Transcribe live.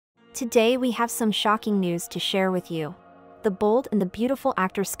Today we have some shocking news to share with you. The bold and the beautiful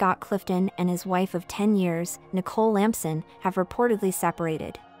actor Scott Clifton and his wife of 10 years, Nicole Lampson, have reportedly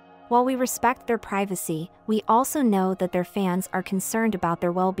separated. While we respect their privacy, we also know that their fans are concerned about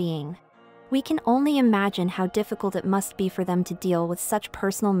their well-being. We can only imagine how difficult it must be for them to deal with such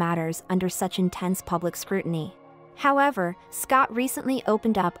personal matters under such intense public scrutiny. However, Scott recently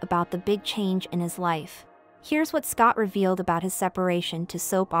opened up about the big change in his life. Here's what Scott revealed about his separation to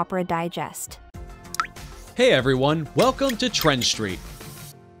Soap Opera Digest. Hey everyone, welcome to TrendStreet.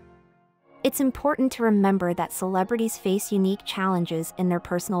 It's important to remember that celebrities face unique challenges in their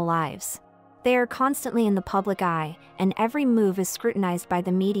personal lives. They are constantly in the public eye, and every move is scrutinized by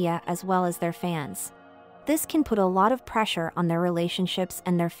the media as well as their fans. This can put a lot of pressure on their relationships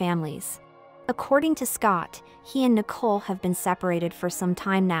and their families. According to Scott, he and Nicole have been separated for some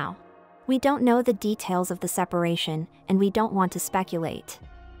time now. We don't know the details of the separation, and we don't want to speculate.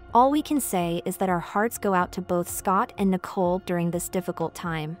 All we can say is that our hearts go out to both Scott and Nicole during this difficult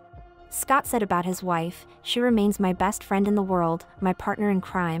time. Scott said about his wife, "She remains my best friend in the world, my partner in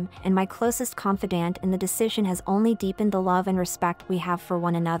crime, and my closest confidant, and the decision has only deepened the love and respect we have for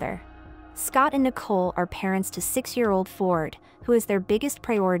one another." Scott and Nicole are parents to 6-year-old Ford, who is their biggest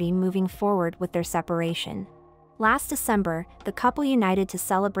priority moving forward with their separation. Last December, the couple united to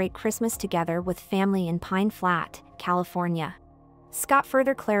celebrate Christmas together with family in Pine Flat, California. Scott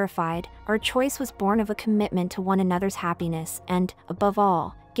further clarified, "Our choice was born of a commitment to one another's happiness and, above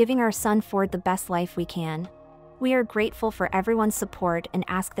all, giving our son Ford the best life we can. We are grateful for everyone's support and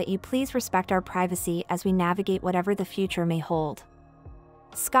ask that you please respect our privacy as we navigate whatever the future may hold."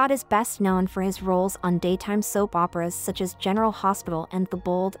 Scott is best known for his roles on daytime soap operas such as General Hospital and The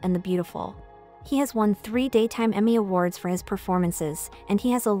Bold and the Beautiful. He has won 3 Daytime Emmy Awards for his performances, and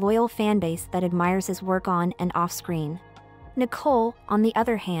he has a loyal fan base that admires his work on and off-screen. Nicole, on the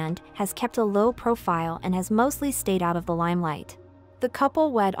other hand, has kept a low profile and has mostly stayed out of the limelight. The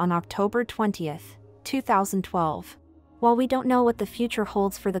couple wed on October 20th, 2012. While we don't know what the future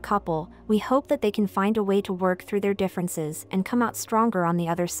holds for the couple, we hope that they can find a way to work through their differences and come out stronger on the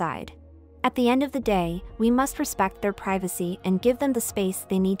other side. At the end of the day, we must respect their privacy and give them the space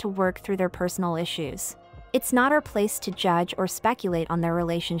they need to work through their personal issues. It's not our place to judge or speculate on their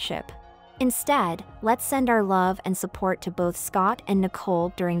relationship. Instead, let's send our love and support to both Scott and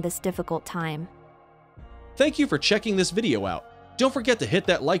Nicole during this difficult time. Thank you for checking this video out. Don't forget to hit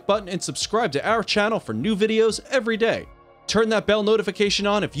that like button and subscribe to our channel for new videos every day. Turn that bell notification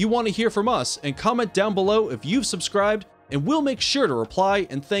on if you want to hear from us, and comment down below if you've subscribed, and we'll make sure to reply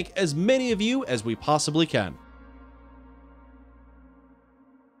and thank as many of you as we possibly can.